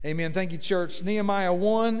Amen. Thank you, church. Nehemiah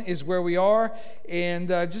 1 is where we are. And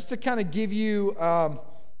just to kind of give you,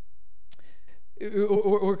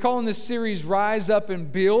 we're calling this series Rise Up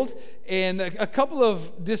and Build. And a couple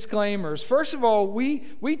of disclaimers. First of all, we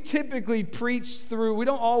typically preach through, we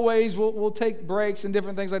don't always, we'll take breaks and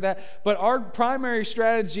different things like that. But our primary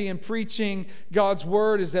strategy in preaching God's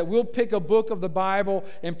Word is that we'll pick a book of the Bible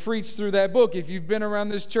and preach through that book. If you've been around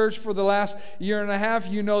this church for the last year and a half,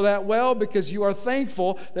 you know that well because you are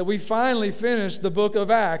thankful that we finally finished the book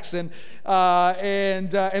of Acts. But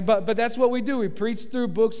that's what we do. We preach through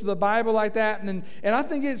books of the Bible like that. And I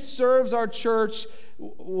think it serves our church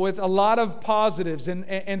with a lot of positives,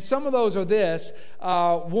 and some of those are this.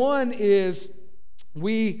 One is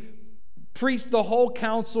we preach the whole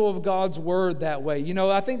counsel of God's Word that way. You know,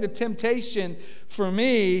 I think the temptation for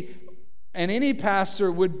me and any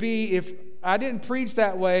pastor would be, if I didn't preach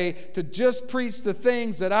that way, to just preach the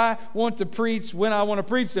things that I want to preach when I want to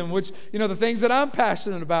preach them, which, you know, the things that I'm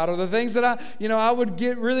passionate about, or the things that I would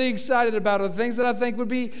get really excited about, or the things that I think would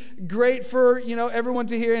be great for, everyone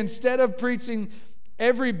to hear, instead of preaching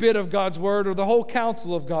every bit of God's Word or the whole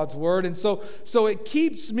counsel of God's Word. And so it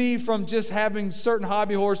keeps me from just having certain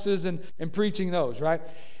hobby horses and preaching those, right?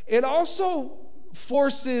 It also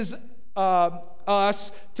forces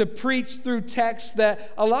us to preach through texts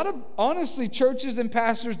that a lot of, honestly, churches and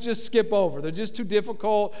pastors just skip over. They're just too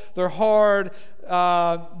difficult. They're hard.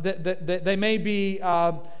 They may be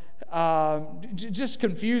just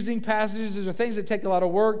confusing passages or things that take a lot of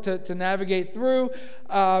work to navigate through.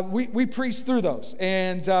 We preach through those,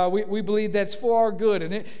 and we believe that's for our good,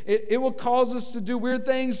 and it will cause us to do weird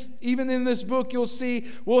things. Even in this book, you'll see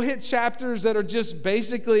we'll hit chapters that are just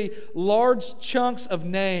basically large chunks of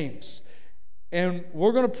names, and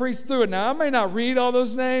we're going to preach through it. Now, I may not read all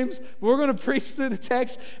those names, but we're going to preach through the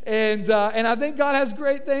text, and I think God has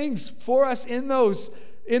great things for us in those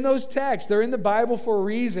texts. They're in the Bible for a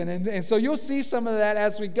reason. And so you'll see some of that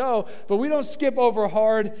as we go, but we don't skip over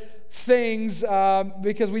hard things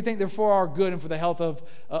because we think they're for our good and for the health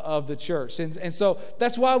of the church. And so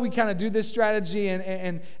that's why we kind of do this strategy.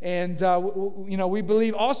 And we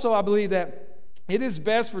believe also, I believe that it is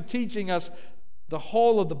best for teaching us the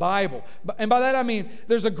whole of the Bible. And by that I mean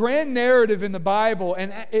there's a grand narrative in the Bible,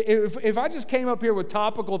 and if I just came up here with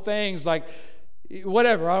topical things like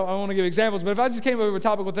whatever, I want to give examples, but if I just came over with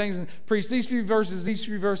topical things and preached these few verses,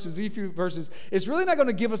 it's really not going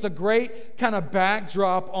to give us a great kind of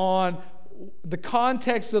backdrop on the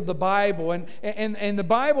context of the Bible. And the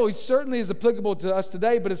Bible certainly is applicable to us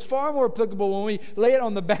today, but it's far more applicable when we lay it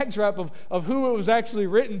on the backdrop of who it was actually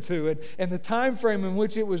written to and the time frame in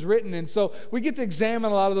which it was written. And so we get to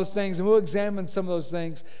examine a lot of those things, and we'll examine some of those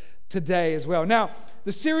things today as well. Now,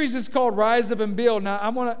 the series is called Rise Up and Build. Now, I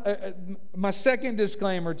want to, my second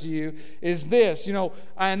disclaimer to you is this.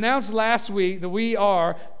 I announced last week that we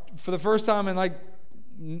are, for the first time in like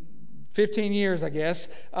 15 years, I guess,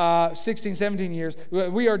 16, 17 years,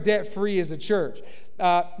 we are debt-free as a church.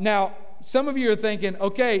 Now, some of you are thinking,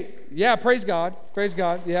 okay, yeah, praise God,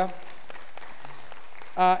 yeah.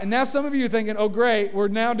 And now some of you are thinking, oh, great, we're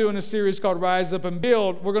now doing a series called Rise Up and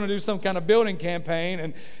Build. We're going to do some kind of building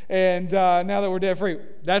campaign, and now that we're debt-free.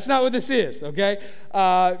 That's not what this is, okay?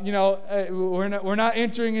 We're not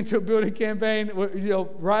entering into a building campaign.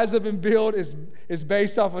 Rise Up and Build is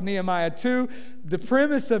based off of Nehemiah 2. The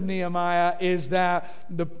premise of Nehemiah is that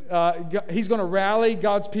he's going to rally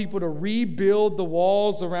God's people to rebuild the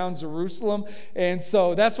walls around Jerusalem. And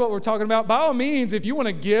so that's what we're talking about. By all means, if you want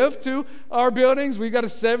to give to our buildings, we've got a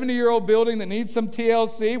 70-year-old building that needs some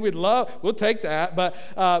TLC. We'll take that.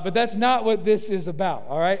 But that's not what this is about,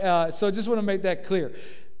 all right? So I just want to make that clear.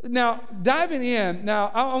 Now, diving in,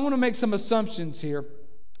 I want to make some assumptions here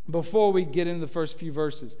before we get into the first few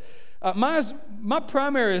verses. My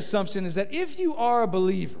primary assumption is that if you are a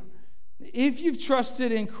believer, if you've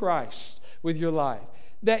trusted in Christ with your life,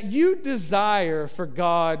 that you desire for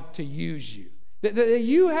God to use you, that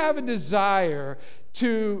you have a desire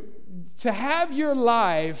to have your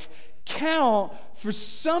life count for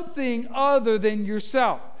something other than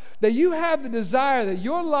yourself, that you have the desire that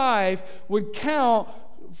your life would count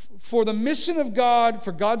for the mission of God,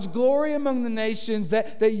 for God's glory among the nations,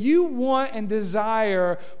 that you want and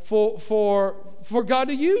desire for God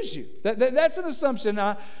to use you. That's an assumption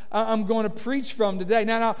I'm going to preach from today.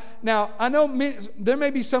 Now I know there may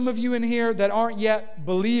be some of you in here that aren't yet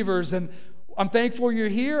believers, and I'm thankful you're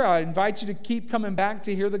here. I invite you to keep coming back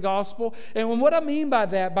to hear the gospel. And what I mean by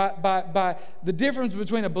that, by the difference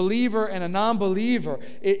between a believer and a non-believer,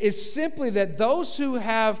 is simply that those who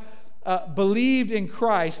have believed in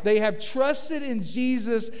Christ, they have trusted in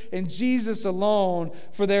Jesus and Jesus alone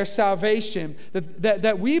for their salvation,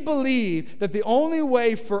 that we believe that the only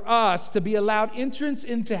way for us to be allowed entrance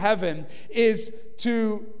into heaven is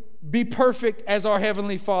to be perfect as our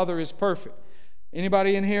Heavenly Father is perfect.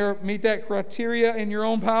 Anybody in here meet that criteria in your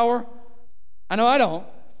own power? I know I don't.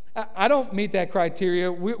 I don't meet that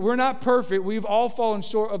criteria. We're not perfect. We've all fallen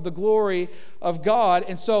short of the glory of God,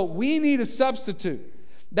 and so we need a substitute.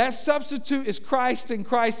 That substitute is Christ and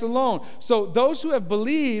Christ alone. So those who have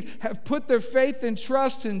believed have put their faith and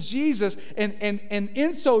trust in Jesus, and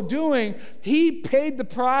in so doing, He paid the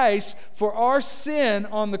price for our sin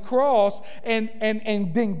on the cross and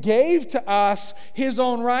then gave to us His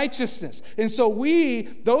own righteousness. And so we,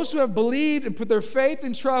 those who have believed and put their faith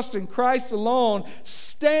and trust in Christ alone,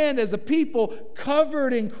 stand as a people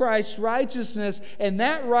covered in Christ's righteousness, and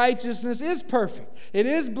that righteousness is perfect. It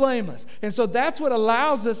is blameless. And so that's what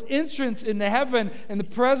allows us entrance into heaven in the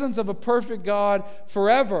presence of a perfect God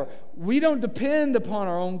forever. We don't depend upon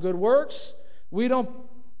our own good works. We don't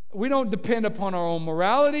depend upon our own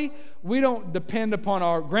morality. We don't depend upon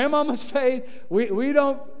our grandmama's faith. We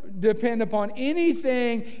don't depend upon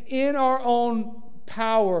anything in our own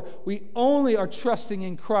power. We only are trusting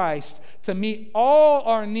in Christ to meet all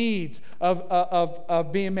our needs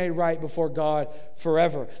of being made right before God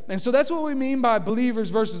forever. And so that's what we mean by believers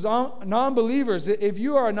versus non-believers. If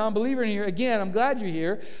you are a non-believer in here, again, I'm glad you're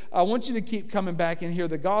here. I want you to keep coming back and hear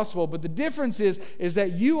the gospel. But the difference is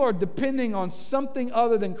that you are depending on something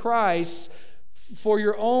other than Christ for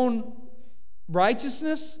your own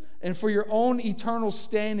righteousness and for your own eternal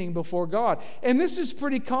standing before God. And this is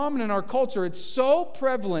pretty common in our culture. It's so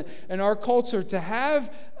prevalent in our culture to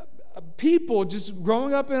have people just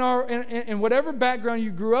growing up in whatever background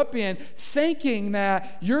you grew up in, thinking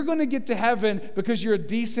that you're going to get to heaven because you're a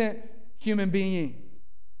decent human being.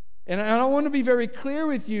 And I want to be very clear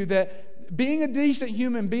with you that being a decent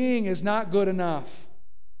human being is not good enough.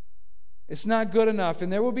 It's not good enough. And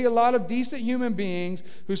there will be a lot of decent human beings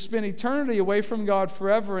who spend eternity away from God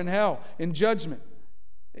forever in hell, in judgment.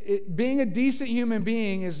 Being a decent human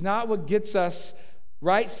being is not what gets us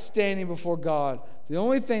right standing before God. The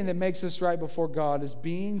only thing that makes us right before God is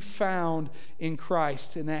being found in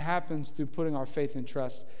Christ, and that happens through putting our faith and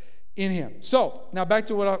trust in Him. So, now back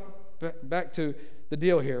to the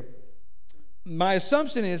deal here. My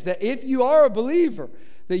assumption is that if you are a believer,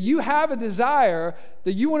 that you have a desire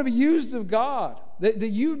that you want to be used of God, that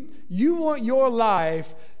you want your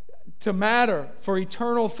life to matter for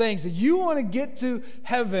eternal things, that you want to get to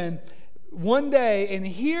heaven one day and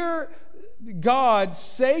hear God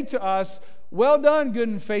say to us, "Well done, good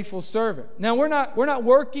and faithful servant." Now, we're not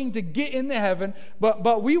working to get into heaven,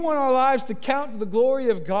 but we want our lives to count to the glory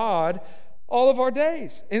of God all of our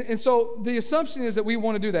days. And so the assumption is that we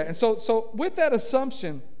want to do that. And so with that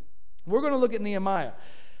assumption, we're going to look at Nehemiah.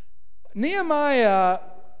 Nehemiah,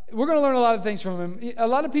 we're going to learn a lot of things from him. A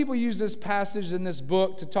lot of people use this passage in this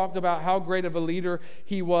book to talk about how great of a leader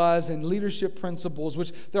he was and leadership principles,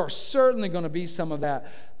 which there are certainly going to be some of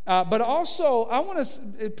that. But also, I want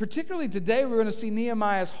to, particularly today, we're going to see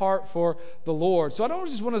Nehemiah's heart for the Lord. So I don't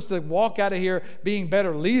just want us to walk out of here being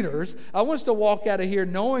better leaders. I want us to walk out of here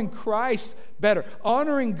knowing Christ better,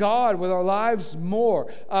 honoring God with our lives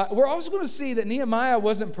more. We're also going to see that Nehemiah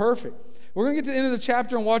wasn't perfect. We're going to get to the end of the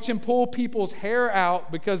chapter and watch him pull people's hair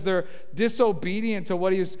out because they're disobedient to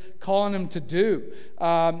what he was calling them to do.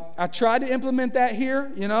 I tried to implement that here,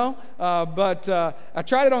 but I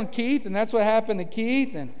tried it on Keith, and that's what happened to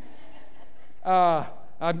Keith. And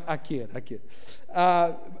I kid.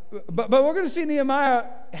 But we're going to see Nehemiah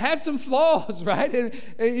had some flaws, right? And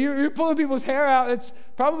you're pulling people's hair out. It's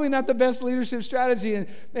probably not the best leadership strategy.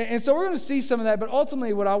 And so we're going to see some of that. But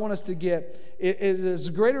ultimately, what I want us to get is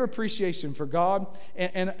a greater appreciation for God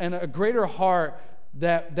and a greater heart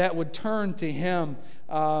that would turn to Him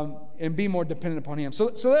and be more dependent upon Him.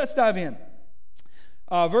 So let's dive in.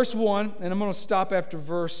 Verse 1, and I'm going to stop after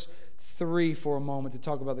verse 3 for a moment to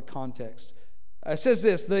talk about the context. It says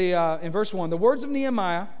this, in verse 1, the words of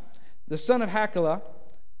Nehemiah, the son of Hakaliah.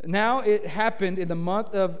 Now it happened in the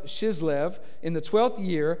month of Chislev, in the 12th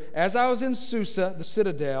year, as I was in Susa, the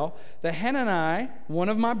citadel, that Hanani, one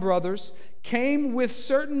of my brothers, came with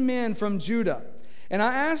certain men from Judah. And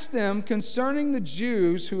I asked them concerning the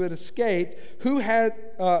Jews who had escaped, who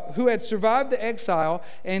had survived the exile,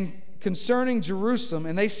 and concerning Jerusalem.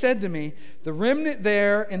 And they said to me, the remnant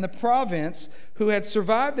there in the province who had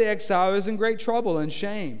survived the exile is in great trouble and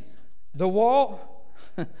shame. The wall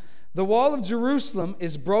The wall of Jerusalem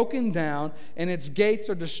is broken down, and its gates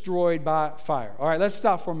are destroyed by fire. All right, let's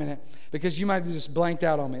stop for a minute, because you might have just blanked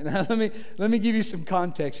out on me. Now, let me give you some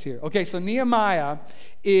context here. Okay, so Nehemiah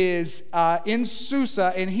is in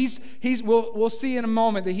Susa, and we'll see in a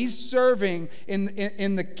moment that he's serving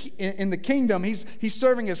in the kingdom. He's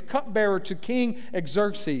serving as cupbearer to King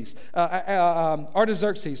Artaxerxes.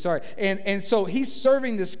 Sorry, and so he's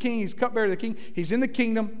serving this king. He's cupbearer to the king. He's in the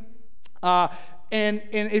kingdom. And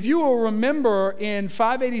if you will remember, in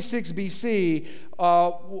 586 BC,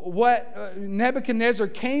 what Nebuchadnezzar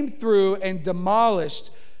came through and demolished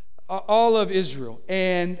all of Israel.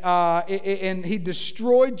 And he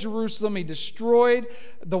destroyed Jerusalem. He destroyed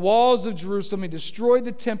the walls of Jerusalem. He destroyed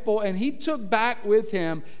the temple. And he took back with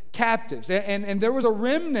him captives. And there was a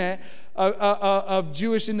remnant of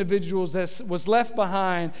Jewish individuals that was left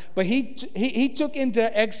behind, but he took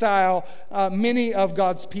into exile many of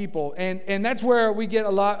God's people, and that's where we get a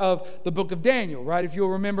lot of the book of Daniel, right? If you'll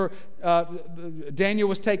remember, Daniel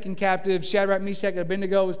was taken captive, Shadrach, Meshach, and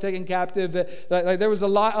Abednego was taken captive. There was a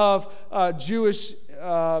lot of Jewish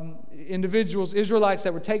individuals, Israelites,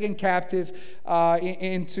 that were taken captive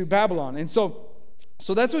into Babylon, and so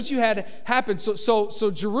that's what you had happen.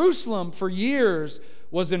 So Jerusalem for years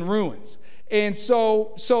was in ruins. And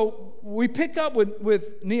so we pick up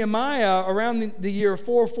with Nehemiah around the year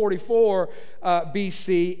 444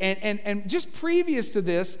 BC. And just previous to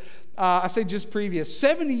this, I say just previous,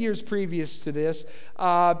 70 years previous to this,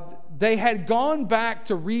 they had gone back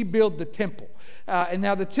to rebuild the temple. And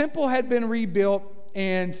now the temple had been rebuilt,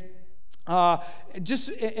 and Nehemiah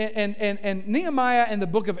and the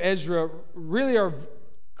book of Ezra really are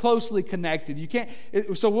closely connected. You can't.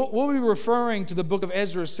 So we'll be referring to the book of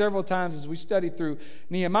Ezra several times as we study through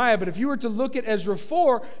Nehemiah. But if you were to look at Ezra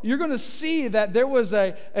 4, you're going to see that there was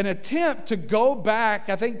an attempt to go back,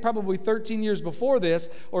 I think probably 13 years before this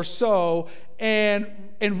or so, and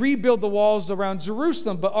rebuild the walls around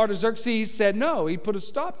Jerusalem. But Artaxerxes said no. He put a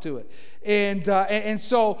stop to it. And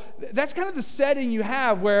so that's kind of the setting you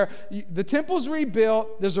have, where the temple's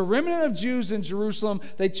rebuilt. There's a remnant of Jews in Jerusalem.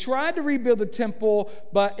 They tried to rebuild the temple,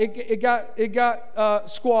 but it got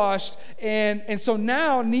squashed. And so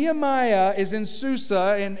now Nehemiah is in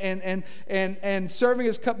Susa and serving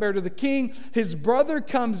as cupbearer to the king. His brother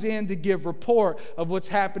comes in to give report of what's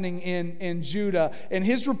happening in Judah. And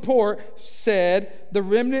his report said, the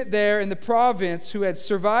remnant there in the province who had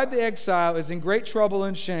survived the exile is in great trouble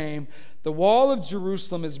and shame. The wall of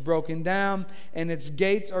Jerusalem is broken down, and its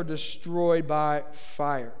gates are destroyed by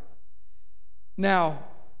fire. Now,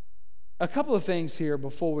 a couple of things here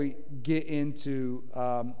before we get into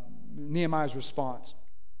Nehemiah's response.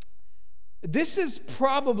 This is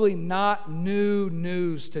probably not new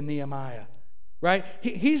news to Nehemiah, right?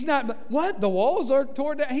 He's not, what? The walls are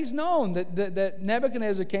torn down? He's known that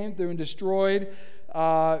Nebuchadnezzar came through and destroyed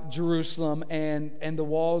Jerusalem and the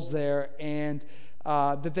walls there, and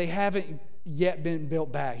that they haven't yet been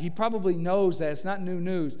built back. He probably knows that. It's not new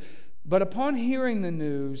news. But upon hearing the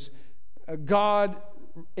news, God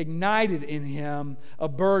ignited in him a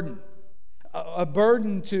burden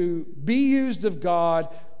to be used of God,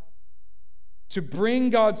 to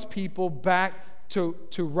bring God's people back to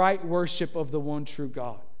right worship of the one true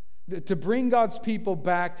God. To bring God's people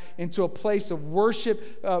back into a place of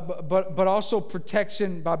worship, but also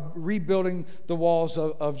protection by rebuilding the walls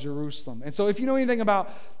of Jerusalem. And so if you know anything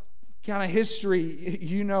about kind of history,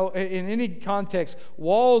 you know, in any context,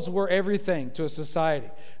 walls were everything to a society.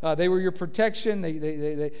 They were your protection.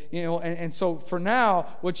 They you know, and so for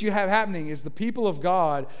now, what you have happening is the people of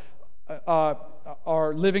God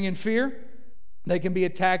are living in fear. They can be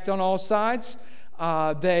attacked on all sides.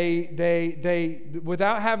 They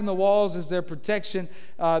without having the walls as their protection,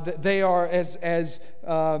 they are, as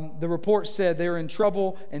the report said, they're in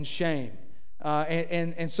trouble and shame.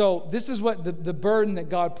 And so this is what the burden that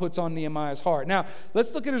God puts on Nehemiah's heart. Now,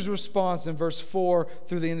 let's look at his response in verse 4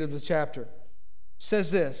 through the end of the chapter. It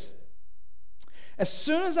says this: as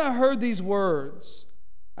soon as I heard these words,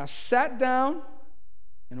 I sat down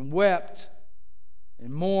and wept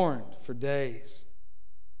and mourned for days.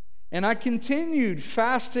 And I continued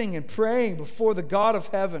fasting and praying before the God of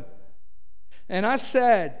heaven. And I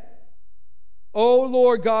said, O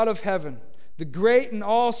Lord God of heaven, the great and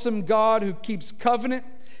awesome God who keeps covenant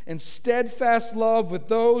and steadfast love with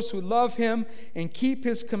those who love him and keep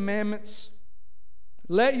his commandments,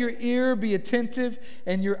 let your ear be attentive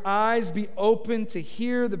and your eyes be open to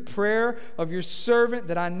hear the prayer of your servant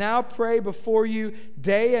that I now pray before you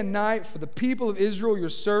day and night for the people of Israel, your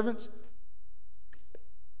servants.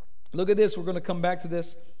 Look at this. We're going to come back to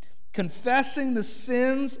this. Confessing the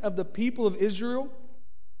sins of the people of Israel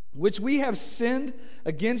which we have sinned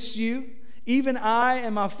against you. Even I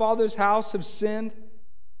and my father's house have sinned.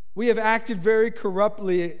 We have acted very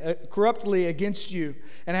corruptly against you,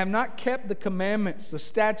 and have not kept the commandments, the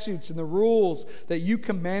statutes, and the rules that you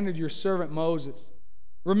commanded your servant Moses.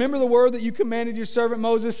 Remember the word that you commanded your servant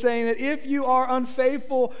Moses, saying that if you are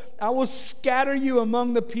unfaithful, I will scatter you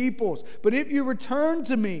among the peoples. But if you return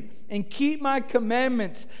to me and keep my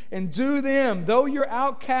commandments and do them, though your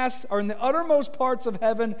outcasts are in the uttermost parts of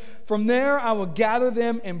heaven, from there I will gather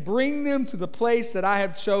them and bring them to the place that I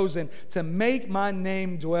have chosen to make my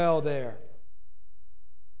name dwell there.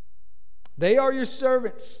 They are your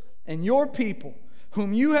servants and your people,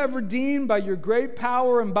 whom you have redeemed by your great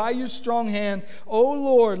power and by your strong hand. O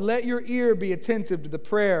Lord, let your ear be attentive to the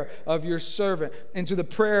prayer of your servant and to the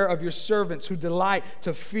prayer of your servants who delight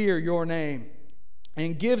to fear your name.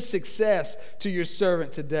 And give success to your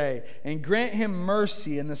servant today, and grant him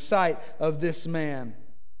mercy in the sight of this man.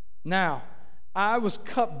 Now, I was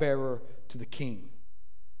cupbearer to the king.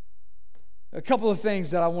 A couple of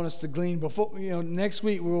things that I want us to glean before, next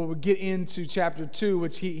week we'll get into chapter 2,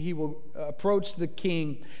 which he will approach the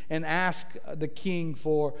king and ask the king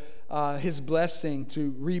for his blessing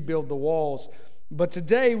to rebuild the walls. But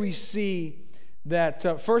today we see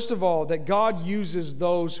that, first of all, that God uses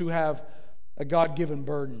those who have a God-given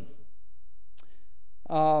burden.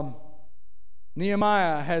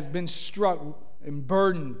 Nehemiah has been struck and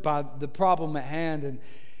burdened by the problem at hand.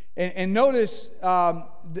 And notice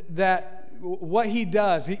that what he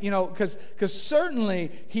does, because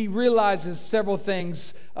certainly he realizes several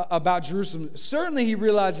things about Jerusalem. Certainly he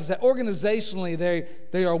realizes that organizationally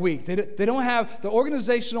they are weak. They don't have the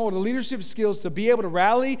organizational or the leadership skills to be able to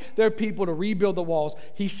rally their people to rebuild the walls.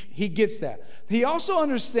 He gets that. He also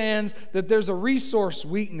understands that there's a resource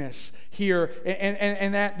weakness here,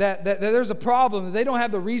 and that there's a problem. That they don't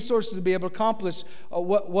have the resources to be able to accomplish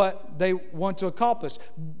what they want to accomplish.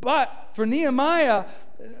 But for Nehemiah,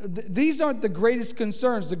 these aren't the greatest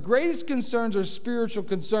concerns. The greatest concerns are spiritual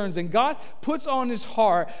concerns. And God puts on his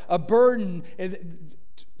heart a burden,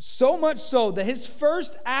 so much so that his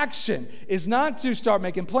first action is not to start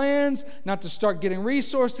making plans, not to start getting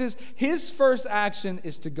resources. His first action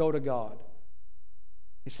is to go to God.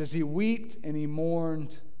 He says he wept and he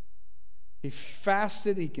mourned. He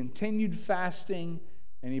fasted, he continued fasting,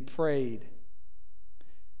 and he prayed.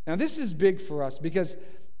 Now this is big for us, because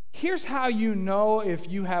here's how you know if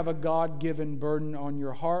you have a God-given burden on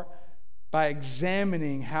your heart: by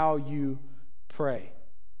examining how you pray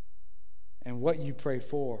and what you pray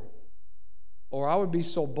for. Or I would be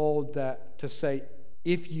so bold that to say,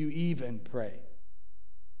 if you even pray.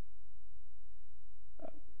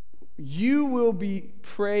 You will be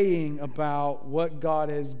praying about what God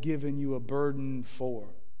has given you a burden for.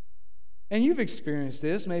 And you've experienced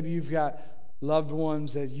this. Maybe you've got loved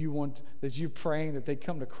ones that you're praying that they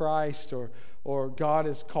come to Christ, or God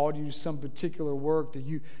has called you to some particular work that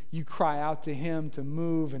you cry out to him to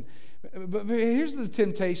move. But here's the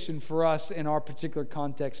temptation for us in our particular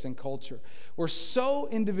context and culture. We're so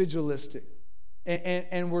individualistic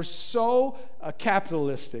and we're so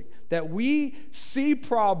capitalistic that we see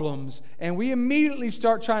problems and we immediately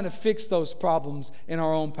start trying to fix those problems in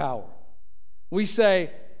our own power. We say,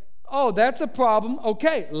 oh, that's a problem.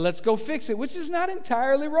 Okay, let's go fix it, which is not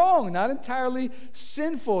entirely wrong, not entirely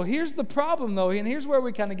sinful. Here's the problem, though, and here's where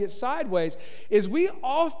we kind of get sideways, is we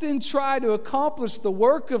often try to accomplish the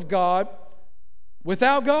work of God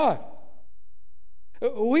without God.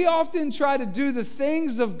 We often try to do the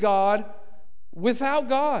things of God without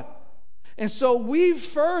God. And so we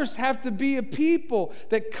first have to be a people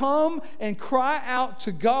that come and cry out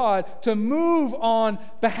to God to move on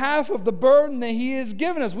behalf of the burden that he has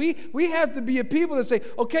given us. We have to be a people that say,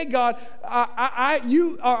 okay, God,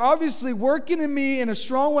 you are obviously working in me in a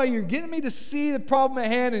strong way. You're getting me to see the problem at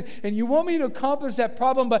hand, and you want me to accomplish that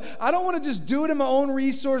problem, but I don't want to just do it in my own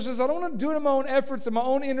resources. I don't want to do it in my own efforts and my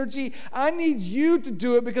own energy. I need you to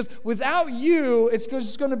do it, because without you, it's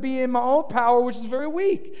just going to be in my own power, which is very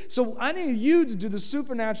weak. So I need you to do the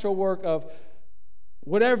supernatural work of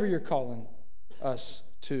whatever you're calling us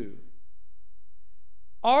to.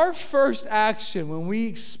 Our first action when we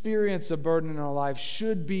experience a burden in our life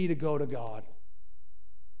should be to go to God.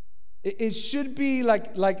 It should be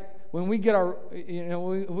like when we get our,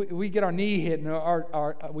 we get our knee hit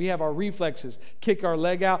and we have our reflexes, kick our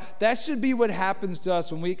leg out. That should be what happens to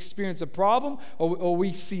us when we experience a problem or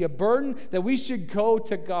we see a burden, that we should go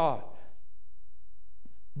to God.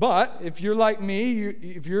 But if you're like me,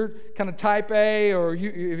 if you're kind of type A, or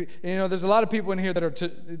there's a lot of people in here that are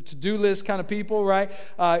to-do list kind of people, right?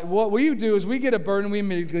 What we do is we get a burden, we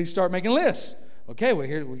immediately start making lists. okay, well,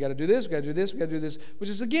 here, we got to do this, we got to do this, we got to do this, which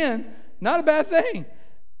is, again, not a bad thing.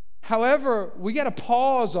 However, we got to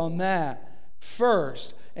pause on that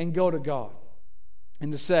first and go to God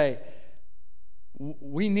and to say,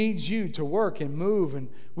 we need you to work and move, and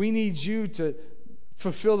we need you to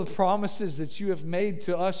fulfill the promises that you have made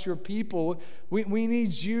to us, your people. We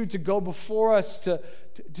need you to go before us,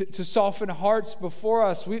 to soften hearts before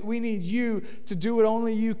us. We need you to do what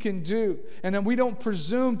only you can do. And then we don't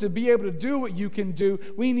presume to be able to do what you can do.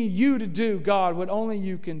 We need you to do, God, what only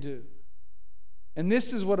you can do. And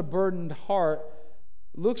this is what a burdened heart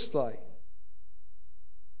looks like.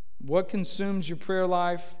 What consumes your prayer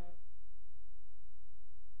life?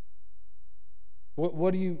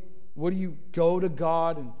 What do you go to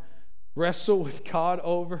God and wrestle with God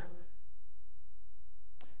over?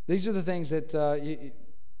 These are the things that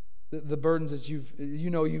the burdens that you've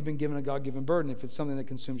been given a God-given burden if it's something that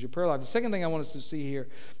consumes your prayer life. The second thing I want us to see here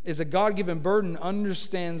is a God-given burden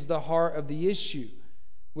understands the heart of the issue,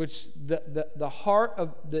 which the heart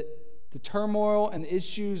of the turmoil and the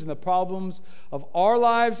issues and the problems of our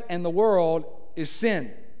lives and the world is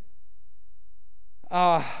sin.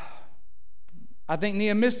 I think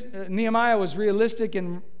Nehemiah was realistic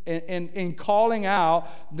in calling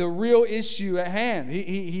out the real issue at hand.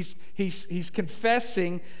 He's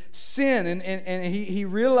confessing sin, and he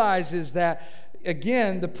realizes that,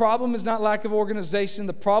 again, the problem is not lack of organization.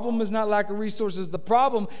 The problem is not lack of resources. The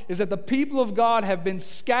problem is that the people of God have been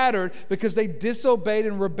scattered because they disobeyed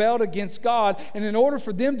and rebelled against God. And in order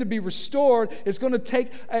for them to be restored, it's going to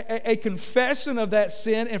take a confession of that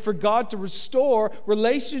sin and for God to restore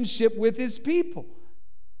relationship with His people.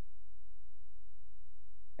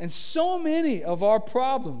 And so many of our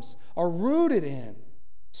problems are rooted in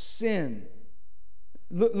sin.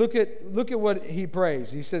 Look at what he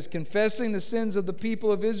prays. He says, confessing the sins of the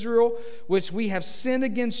people of Israel, which we have sinned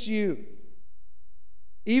against you.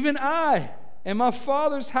 Even I and my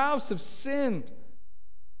father's house have sinned.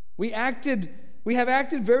 We have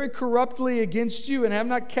acted very corruptly against you and have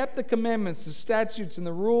not kept the commandments, the statutes, and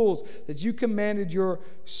the rules that you commanded your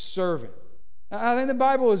servant. I think the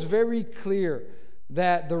Bible is very clear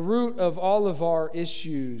that the root of all of our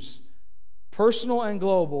issues, personal and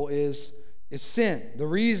global, is sin. The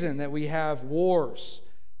reason that we have wars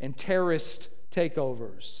and terrorist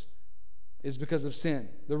takeovers is because of sin.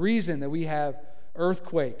 The reason that we have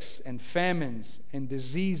earthquakes and famines and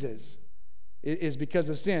diseases is because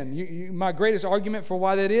of sin. My greatest argument for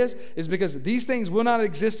why that is because these things will not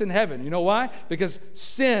exist in heaven. You know why? Because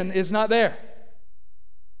sin is not there.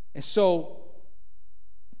 And so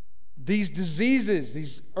these diseases,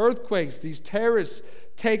 these earthquakes, these terrorist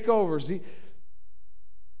takeovers,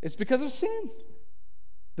 it's because of sin.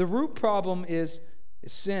 The root problem is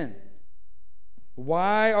sin.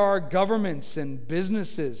 Why are governments and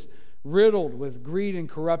businesses riddled with greed and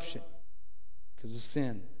corruption? Because of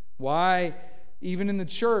sin. Why, even in the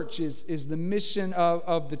church, is the mission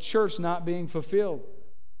of the church not being fulfilled?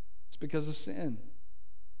 It's because of sin.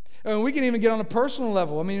 And we can even get on a personal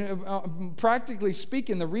level. I mean, practically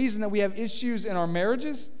speaking, the reason that we have issues in our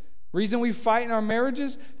marriages, reason we fight in our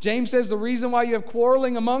marriages, James says the reason why you have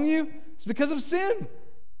quarreling among you is because of sin.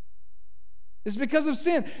 It's because of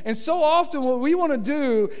sin. And so often what we want to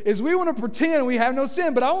do is we want to pretend we have no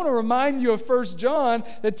sin. But I want to remind you of 1 John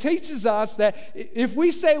that teaches us that if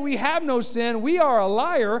we say we have no sin, we are a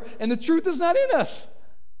liar and the truth is not in us.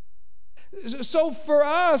 So for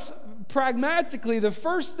us, pragmatically, the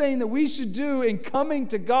first thing that we should do in coming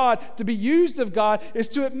to God, to be used of God, is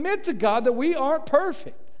to admit to God that we aren't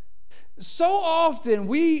perfect. So often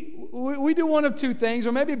we do one of two things,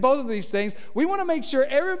 or maybe both of these things. We want to make sure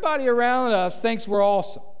everybody around us thinks we're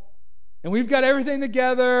awesome. And we've got everything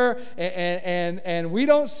together, and we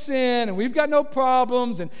don't sin, and we've got no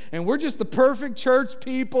problems, and we're just the perfect church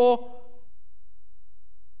people.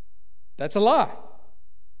 That's a lie.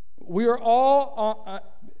 We are all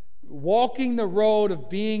walking the road of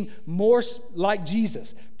being more like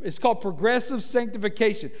Jesus. It's called progressive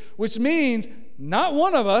sanctification, which means not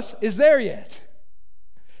one of us is there yet.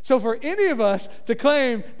 So for any of us to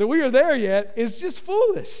claim that we are there yet is just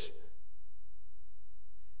foolish.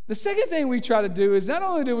 The second thing we try to do is not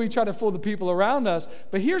only do we try to fool the people around us,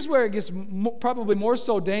 but here's where it gets probably more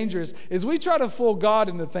so dangerous, is we try to fool God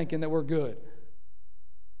into thinking that we're good.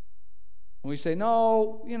 And we say,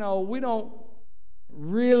 no, we don't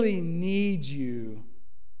really need you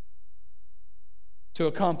to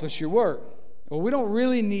accomplish your work. Or we don't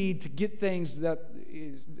really need to get things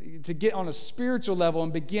to get on a spiritual level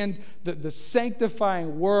and begin the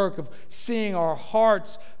sanctifying work of seeing our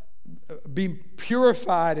hearts be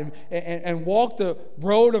purified and walk the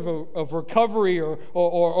road of recovery or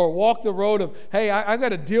walk the road of, hey, I've got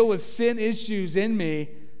to deal with sin issues in me,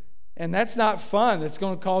 and that's not fun. It's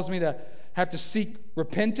going to cause me to have to seek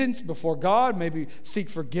repentance before God, maybe seek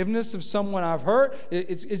forgiveness of someone I've hurt.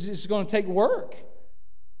 It's going to take work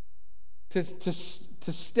to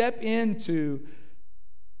step into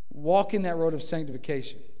walking that road of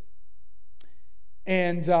sanctification.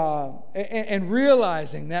 And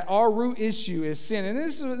realizing that our root issue is sin.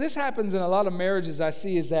 And this happens in a lot of marriages I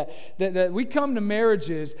see, is that we come to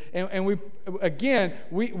marriages and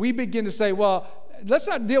we begin to say, well, let's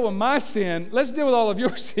not deal with my sin, let's deal with all of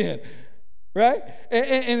your sin, right?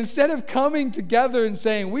 And instead of coming together and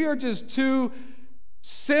saying, we are just two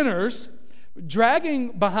sinners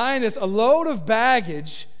dragging behind us a load of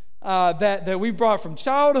baggage that we brought from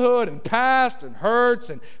childhood and past and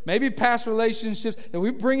hurts and maybe past relationships, that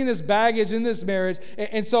we bring in this baggage in this marriage.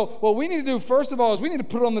 And so what we need to do, first of all, is we need to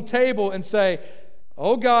put it on the table and say,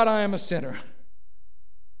 oh God, I am a sinner.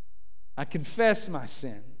 I confess my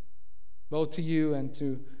sin, both to you and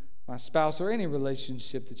to my spouse or any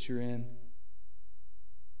relationship that you're in.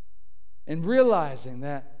 And realizing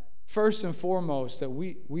that, first and foremost, that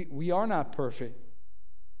we are not perfect.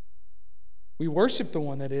 We worship the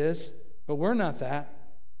one that is, but we're not that.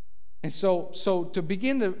 And so to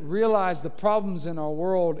begin to realize the problems in our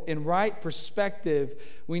world in right perspective,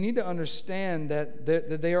 we need to understand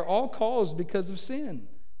that they are all caused because of sin.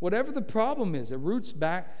 Whatever the problem is, it roots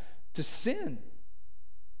back to sin.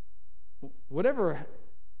 Whatever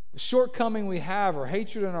shortcoming we have, or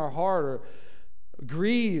hatred in our heart, or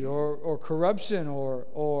greed, or corruption,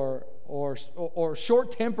 or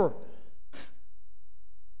short temper,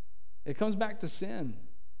 it comes back to sin.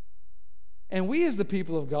 And we as the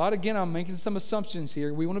people of God, again, I'm making some assumptions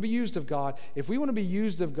here. We want to be used of God. If we want to be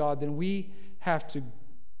used of God, then we have to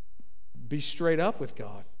be straight up with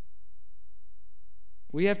God.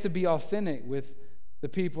 We have to be authentic with the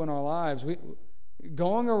people in our lives.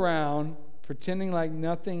 Going around pretending like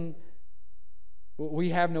we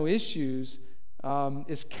have no issues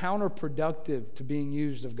is counterproductive to being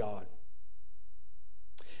used of God.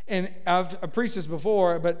 And I've preached this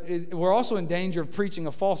before, but we're also in danger of preaching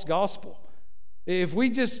a false gospel. If we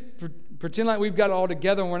just pretend like we've got it all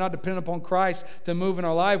together and we're not dependent upon Christ to move in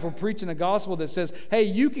our life, we're preaching a gospel that says, hey,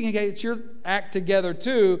 you can get your act together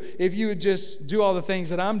too if you would just do all the things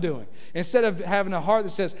that I'm doing. Instead of having a heart that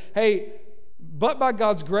says, hey, but by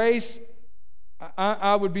God's grace,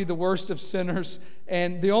 I would be the worst of sinners,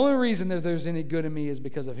 and the only reason that there's any good in me is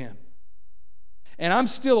because of Him. And I'm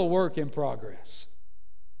still a work in progress.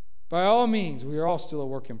 By all means, we are all still a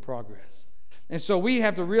work in progress. And so we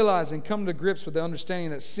have to realize and come to grips with the understanding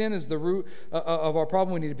that sin is the root of our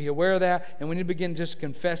problem. We need to be aware of that, and we need to begin just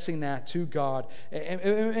confessing that to God.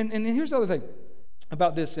 And here's the other thing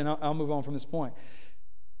about this, and I'll move on from this point.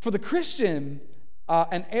 For the Christian,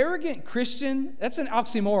 an arrogant Christian, that's an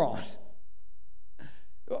oxymoron.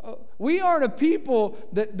 We aren't a people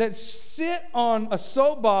that sit on a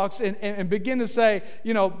soapbox and begin to say,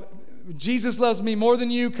 you know, Jesus loves me more than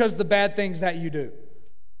you because the bad things that you do.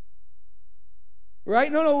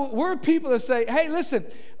 Right? No, we're people that say, hey, listen,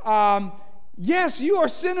 yes, you are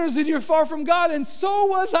sinners and you're far from God, and so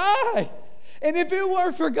was I. And if it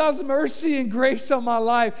were for God's mercy and grace on my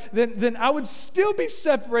life, then I would still be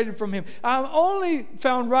separated from Him. I'm only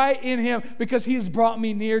found right in Him because He has brought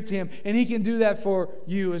me near to Him, and He can do that for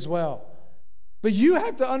you as well. But you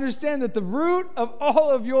have to understand that the root of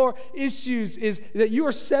all of your issues is that you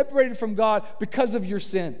are separated from God because of your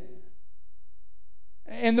sin.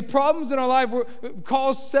 And the problems in our life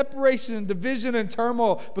cause separation and division and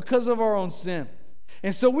turmoil because of our own sin.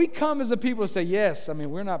 And so we come as a people and say, yes, I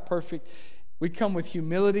mean, we're not perfect. We come with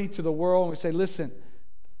humility to the world and we say, listen,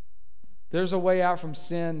 there's a way out from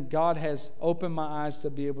sin. God has opened my eyes to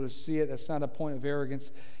be able to see it. That's not a point of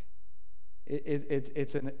arrogance.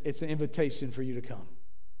 It's an invitation for you to come.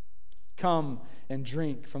 Come and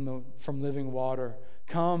drink from living water.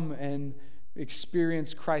 Come and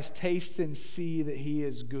experience Christ. Taste and see that He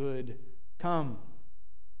is good. Come.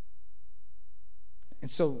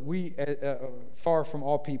 And so we, far from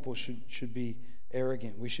all people, should be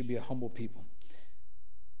arrogant. We should be a humble people.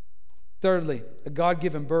 Thirdly, a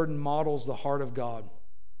God-given burden models the heart of God.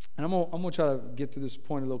 And I'm going to try to get through this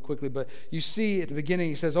point a little quickly, but you see at the beginning,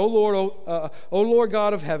 He says, O Lord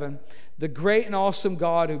God of heaven, the great and awesome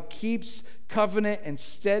God who keeps covenant and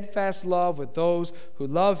steadfast love with those who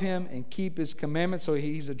love Him and keep His commandments. So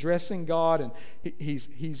He's addressing God, and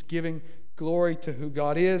he's giving glory to who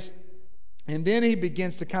God is. And then He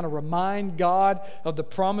begins to kind of remind God of the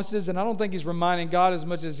promises, and I don't think He's reminding God as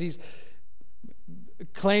much as He's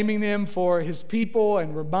claiming them for his people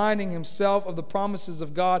and reminding himself of the promises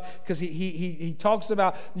of God, because he talks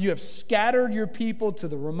about, you have scattered your people to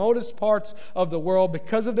the remotest parts of the world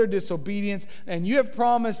because of their disobedience, and you have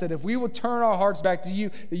promised that if we will turn our hearts back to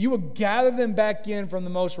you, that you will gather them back in from the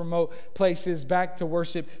most remote places back to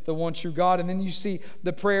worship the one true God. And then you see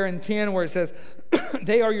the prayer in 10 where it says,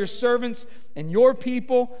 they are your servants and your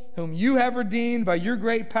people whom you have redeemed by your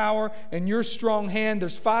great power and your strong hand.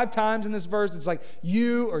 There's 5 times in this verse it's like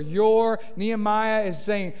you or your. Nehemiah is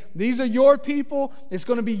saying, these are your people. It's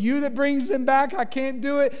going to be you that brings them back. I can't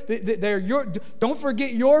do it. They're your. Don't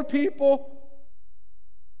forget your people.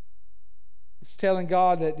 It's telling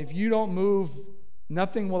God that if you don't move,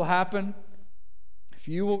 nothing will happen. If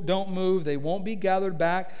you don't move, they won't be gathered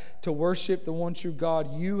back to worship the one true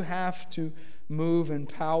God. You have to move in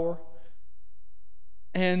power.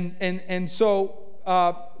 And so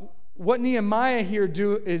what Nehemiah here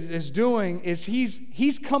is doing is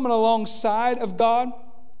he's coming alongside of God,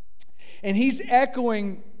 and he's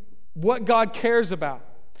echoing what God cares about.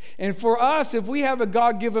 And for us, if we have a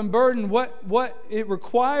God-given burden, what it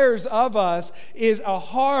requires of us is a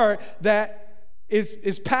heart that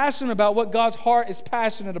is passionate about what God's heart is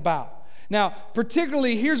passionate about. Now,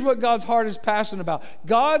 particularly, here's what God's heart is passionate about.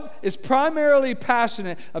 God is primarily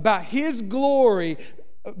passionate about His glory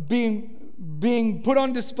being put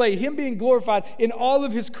on display, Him being glorified in all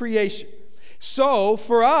of His creation. So,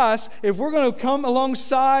 for us, if we're going to come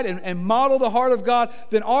alongside and model the heart of God,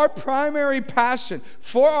 then our primary passion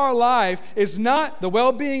for our life is not the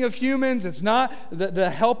well-being of humans. It's not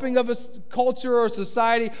the helping of a culture or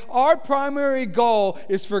society. Our primary goal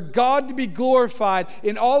is for God to be glorified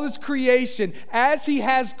in all His creation as He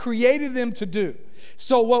has created them to do.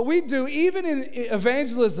 So what we do, even in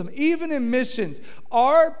evangelism, even in missions,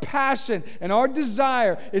 our passion and our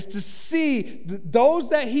desire is to see those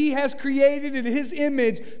that He has created in His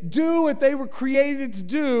image do what they were created to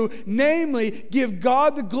do, namely, give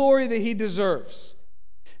God the glory that He deserves.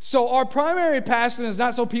 So our primary passion is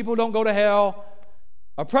not so people don't go to hell.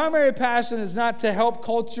 Our primary passion is not to help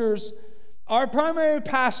cultures. Our primary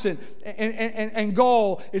passion and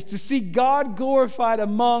goal is to see God glorified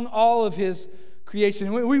among all of His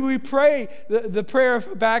creation. We pray the prayer of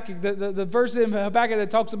Habakkuk, the verse in Habakkuk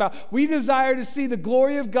that talks about, we desire to see the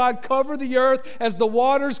glory of God cover the earth as the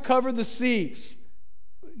waters cover the seas.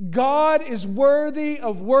 God is worthy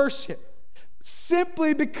of worship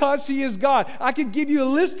simply because He is God. I could give you a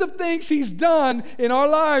list of things He's done in our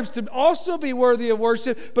lives to also be worthy of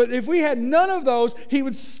worship, but if we had none of those, He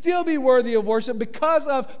would still be worthy of worship because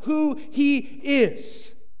of who He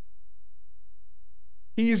is.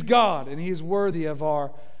 He is God, and He is worthy of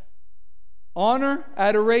our honor,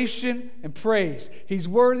 adoration, and praise. He's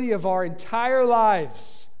worthy of our entire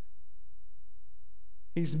lives.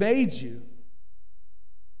 He's made you.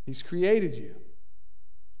 He's created you.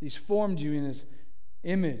 He's formed you in His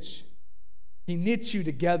image. He knit you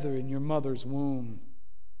together in your mother's womb.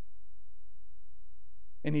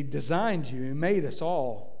 And He designed you and made us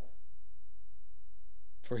all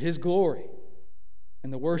for His glory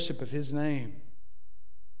and the worship of His name.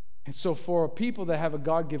 And so for people that have a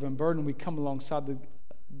God-given burden, we come alongside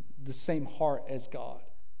the same heart as God.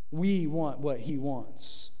 We want what He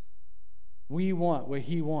wants. We want what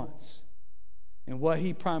He wants. And what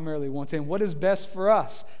He primarily wants. And what is best for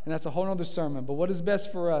us, and that's a whole other sermon, but what is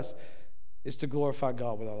best for us is to glorify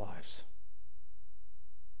God with our lives.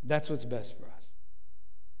 That's what's best for us.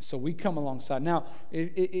 So we come alongside. Now,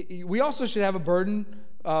 we also should have a burden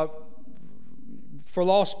for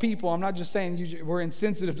lost people. I'm not just saying we're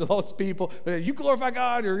insensitive to lost people, but you glorify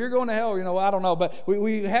God or you're going to hell, I don't know. But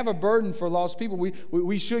we have a burden for lost people.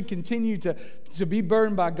 We should continue to be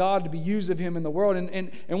burdened by God, to be used of Him in the world.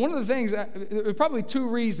 And one of the things, there are probably 2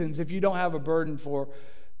 reasons if you don't have a burden for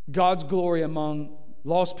God's glory among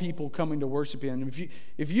lost people coming to worship Him.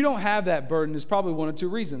 If you don't have that burden, there's probably 1 or 2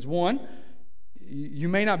 reasons. One, you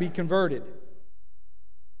may not be converted.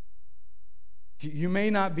 You may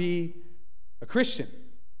not be a Christian.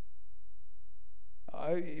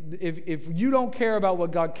 If you don't care about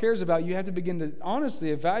what God cares about, you have to begin to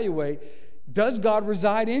honestly evaluate, does God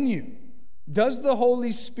reside in you? Does the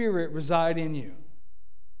Holy Spirit reside in you?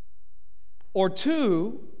 Or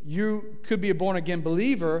 2, you could be a born-again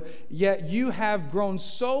believer, yet you have grown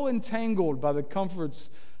so entangled by the comforts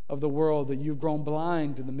of the world that you've grown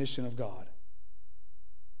blind to the mission of God.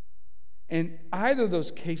 In either of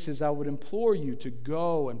those cases, I would implore you to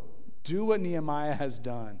go and do what Nehemiah has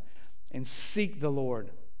done and seek the Lord.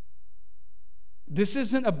 This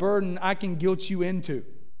isn't a burden I can guilt you into.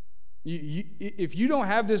 If you don't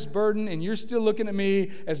have this burden and you're still looking at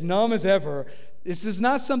me as numb as ever, this is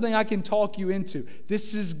not something I can talk you into.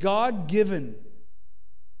 This is God-given.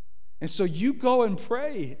 And so you go and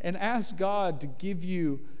pray and ask God to give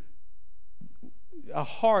you a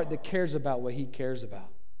heart that cares about what He cares about.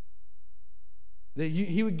 That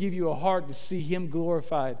He would give you a heart to see Him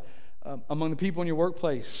glorified among the people in your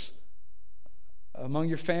workplace, among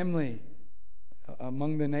your family,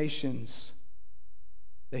 among the nations.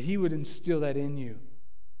 That He would instill that in you.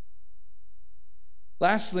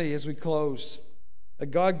 Lastly, as we close, a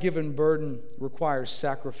God-given burden requires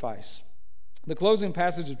sacrifice. The closing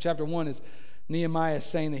passage of chapter 1 is Nehemiah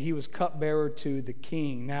saying that he was cupbearer to the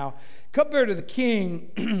king. Now, cupbearer to the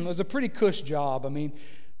king was a pretty cush job. I mean,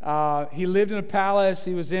 he lived in a palace.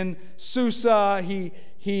 He was in Susa.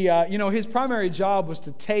 His primary job was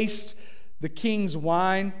to taste the king's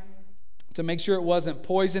wine to make sure it wasn't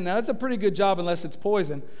poison. Now, that's a pretty good job unless it's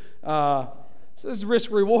poison. So there's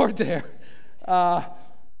risk-reward there.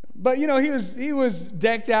 But, he was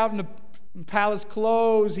decked out in the palace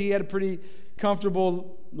clothes. He had a pretty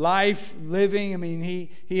comfortable life living. I mean,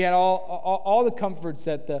 he had all the comforts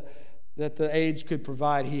that the age could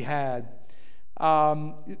provide. He had.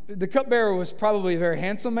 The cupbearer was probably a very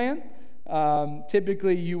handsome man.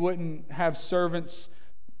 Typically, you wouldn't have servants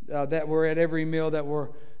that were at every meal that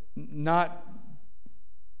were not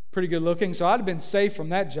pretty good looking. So I'd have been safe from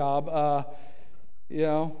that job,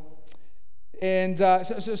 And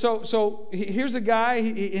so here's a guy,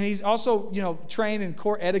 and he's also, trained in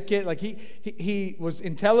court etiquette. Like he was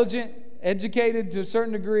intelligent, educated to a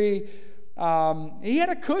certain degree. He had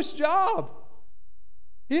a cush job.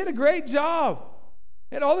 He had a great job.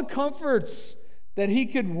 He had all the comforts that he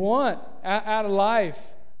could want out of life.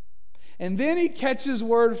 And then he catches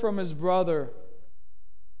word from his brother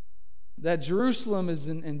that Jerusalem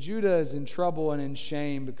and Judah is in trouble and in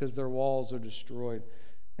shame because their walls are destroyed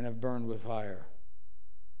and have burned with fire.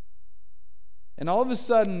 And all of a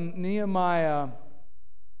sudden, Nehemiah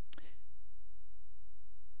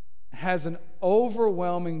has an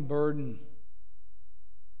overwhelming burden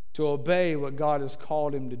to obey what God has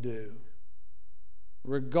called him to do,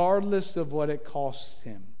 regardless of what it costs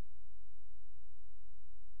him.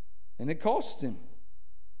 And it costs him.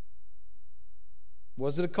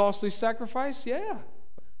 Was it a costly sacrifice? Yeah.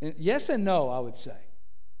 Yes and no, I would say.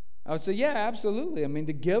 I would say, yeah, absolutely. I mean,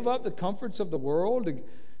 to give up the comforts of the world,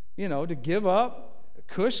 to give up a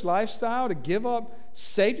cush lifestyle, to give up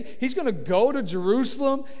safety. He's going to go to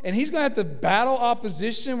Jerusalem, and he's going to have to battle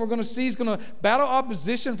opposition. We're going to see he's going to battle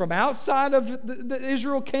opposition from outside of the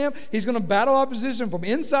Israel camp. He's going to battle opposition from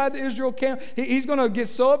inside the Israel camp. He's going to get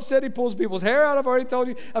so upset he pulls people's hair out. I've already told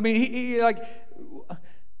you. I mean,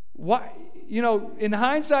 why? In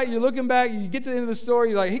hindsight, you're looking back, you get to the end of the story,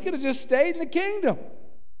 you're like, he could have just stayed in the kingdom.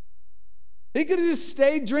 He could have just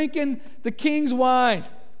stayed drinking the king's wine.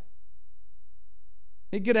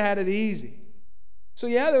 He could have had it easy. So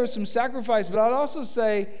yeah, there was some sacrifice, but I'd also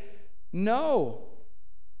say no.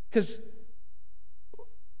 Because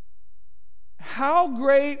how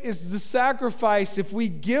great is the sacrifice if we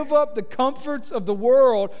give up the comforts of the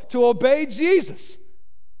world to obey Jesus?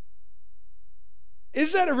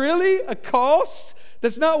 Is that really a cost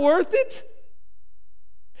that's not worth it?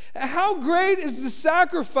 How great is the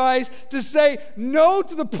sacrifice to say no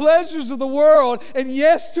to the pleasures of the world and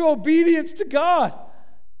yes to obedience to God?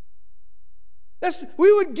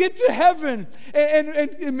 We would get to heaven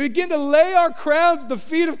and begin to lay our crowns at the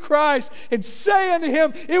feet of Christ and say unto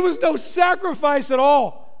Him, it was no sacrifice at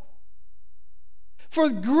all. For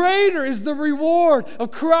greater is the reward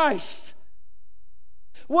of Christ.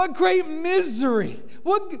 What great misery.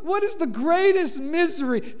 What is the greatest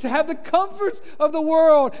misery? To have the comforts of the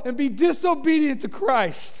world and be disobedient to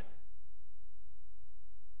Christ.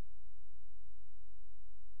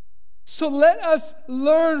 So let us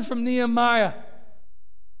learn from Nehemiah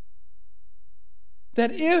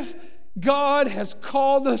that if God has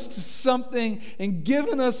called us to something and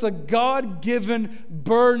given us a God-given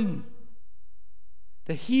burden,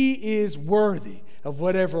 that He is worthy of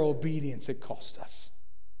whatever obedience it costs us.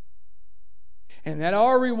 And that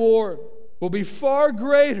our reward will be far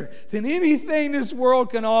greater than anything this world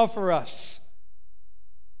can offer us.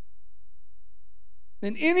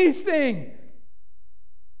 Than anything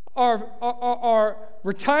our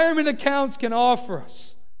retirement accounts can offer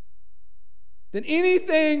us. Than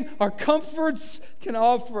anything our comforts can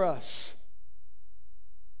offer us.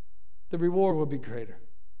 The reward will be greater.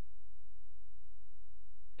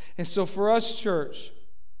 And so for us, church,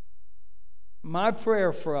 my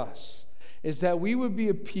prayer for us is that we would be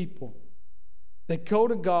a people that go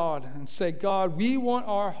to God and say, God, we want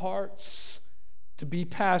our hearts to be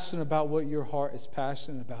passionate about what your heart is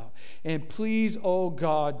passionate about. And please, oh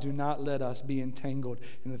God, do not let us be entangled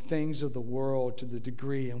in the things of the world to the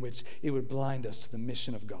degree in which it would blind us to the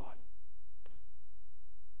mission of God.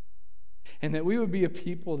 And that we would be a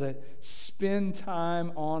people that spend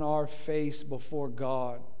time on our face before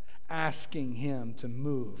God, asking Him to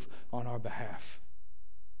move on our behalf.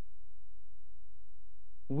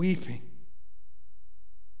 Weeping,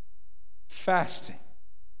 fasting,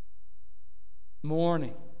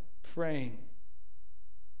 mourning, praying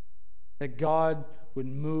that God would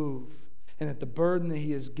move and that the burden that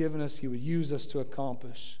He has given us, He would use us to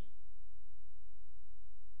accomplish.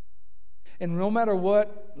 And no matter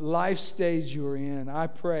what life stage you are in, I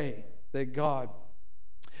pray that God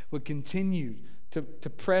would continue to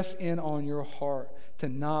press in on your heart to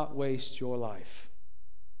not waste your life.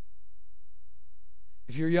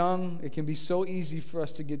 If you're young, it can be so easy for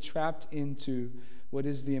us to get trapped into what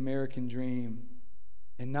is the American dream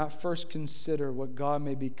and not first consider what God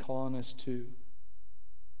may be calling us to,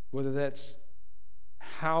 whether that's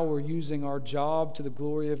how we're using our job to the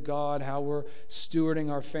glory of God, how we're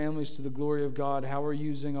stewarding our families to the glory of God, how we're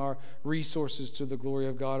using our resources to the glory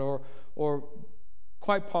of God, or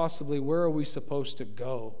quite possibly, where are we supposed to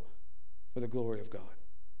go for the glory of God?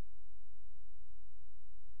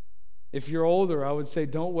 If you're older, I would say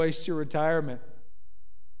don't waste your retirement.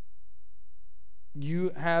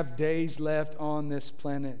 You have days left on this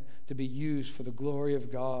planet to be used for the glory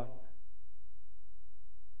of God.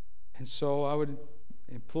 And so I would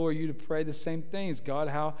implore you to pray the same things. God,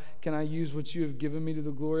 how can I use what you have given me to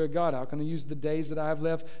the glory of God? How can I use the days that I have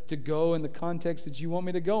left to go in the context that you want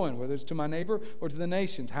me to go in, whether it's to my neighbor or to the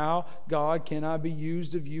nations? How, God, can I be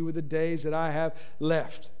used of you with the days that I have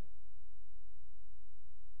left?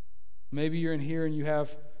 Maybe you're in here and you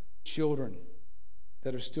have children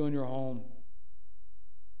that are still in your home.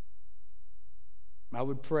 I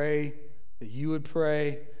would pray that you would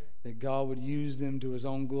pray that God would use them to His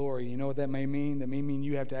own glory. You know what that may mean? That may mean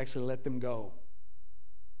you have to actually let them go.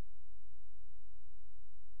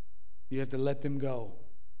 You have to let them go.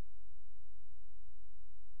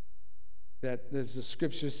 That, as the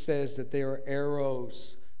Scripture says, that they are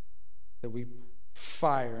arrows that we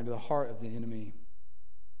fire into the heart of the enemy.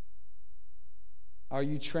 Are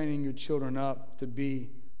you training your children up to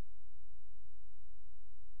be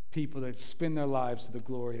people that spend their lives to the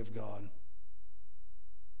glory of God?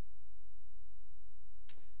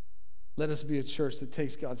 Let us be a church that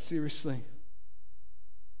takes God seriously.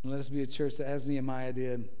 And let us be a church that, as Nehemiah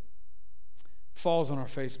did, falls on our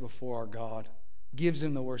face before our God, gives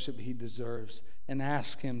Him the worship He deserves, and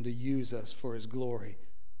asks Him to use us for His glory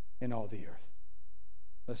in all the earth.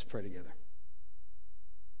 Let's pray together.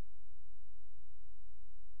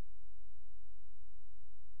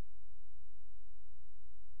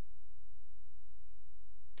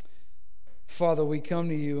 Father, we come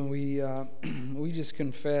to you and we just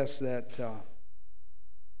confess that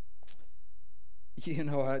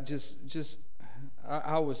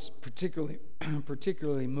I was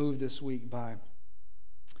particularly moved this week by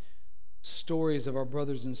stories of our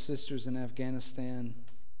brothers and sisters in Afghanistan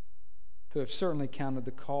who have certainly counted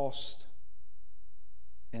the cost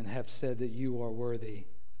and have said that you are worthy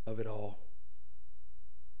of it all.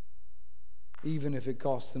 Even if it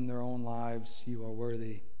costs them their own lives, you are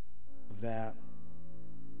worthy of that.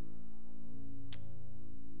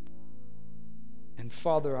 And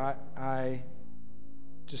Father, I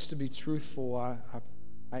just to be truthful,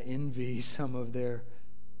 I envy some of their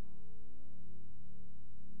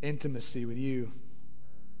intimacy with you.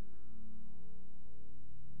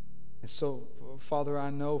 And so, Father, I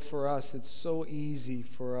know for us, it's so easy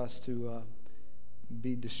for us to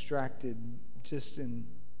be distracted just in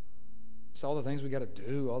it's all the things we got to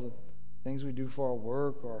do, all the things we do for our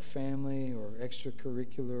work or our family or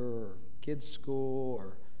extracurricular or kids' school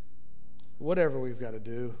or whatever we've got to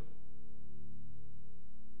do,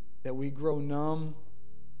 that we grow numb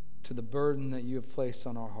to the burden that you have placed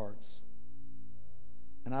on our hearts.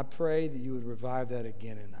 And I pray that you would revive that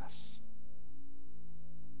again in us.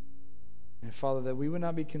 And Father, that we would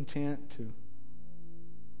not be content to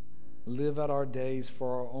live out our days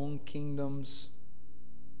for our own kingdoms,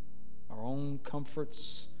 our own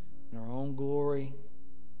comforts, and our own glory,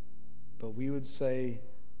 but we would say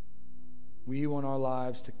we want our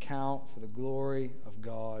lives to count for the glory of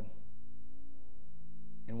God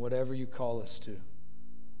in whatever you call us to.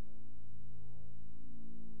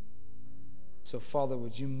 So, Father,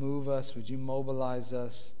 would you move us? Would you mobilize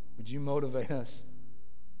us? Would you motivate us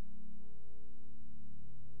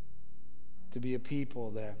to be a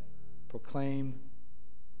people that proclaim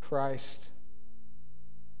Christ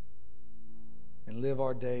and live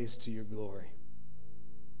our days to your glory?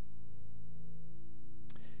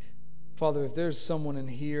 Father, if there's someone in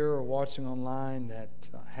here or watching online that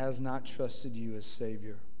has not trusted you as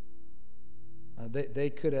Savior,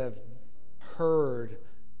 they could have heard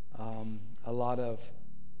a lot of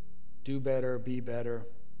do better, be better.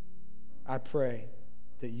 I pray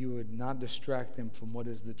that you would not distract them from what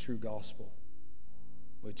is the true gospel,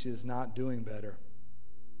 which is not doing better,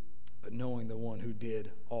 but knowing the one who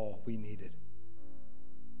did all we needed,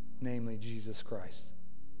 namely Jesus Christ.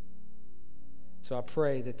 So I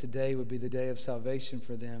pray that today would be the day of salvation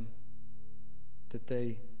for them, that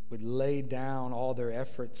they would lay down all their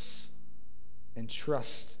efforts and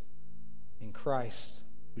trust in Christ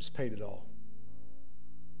who's paid it all.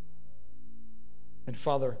 And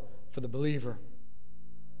Father, for the believer,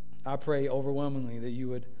 I pray overwhelmingly that you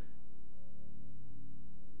would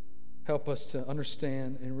help us to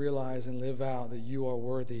understand and realize and live out that you are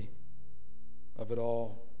worthy of it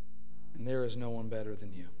all, and there is no one better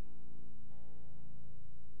than you.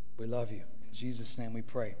 We love you. In Jesus' name we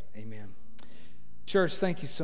pray. Amen. Church, thank you so much.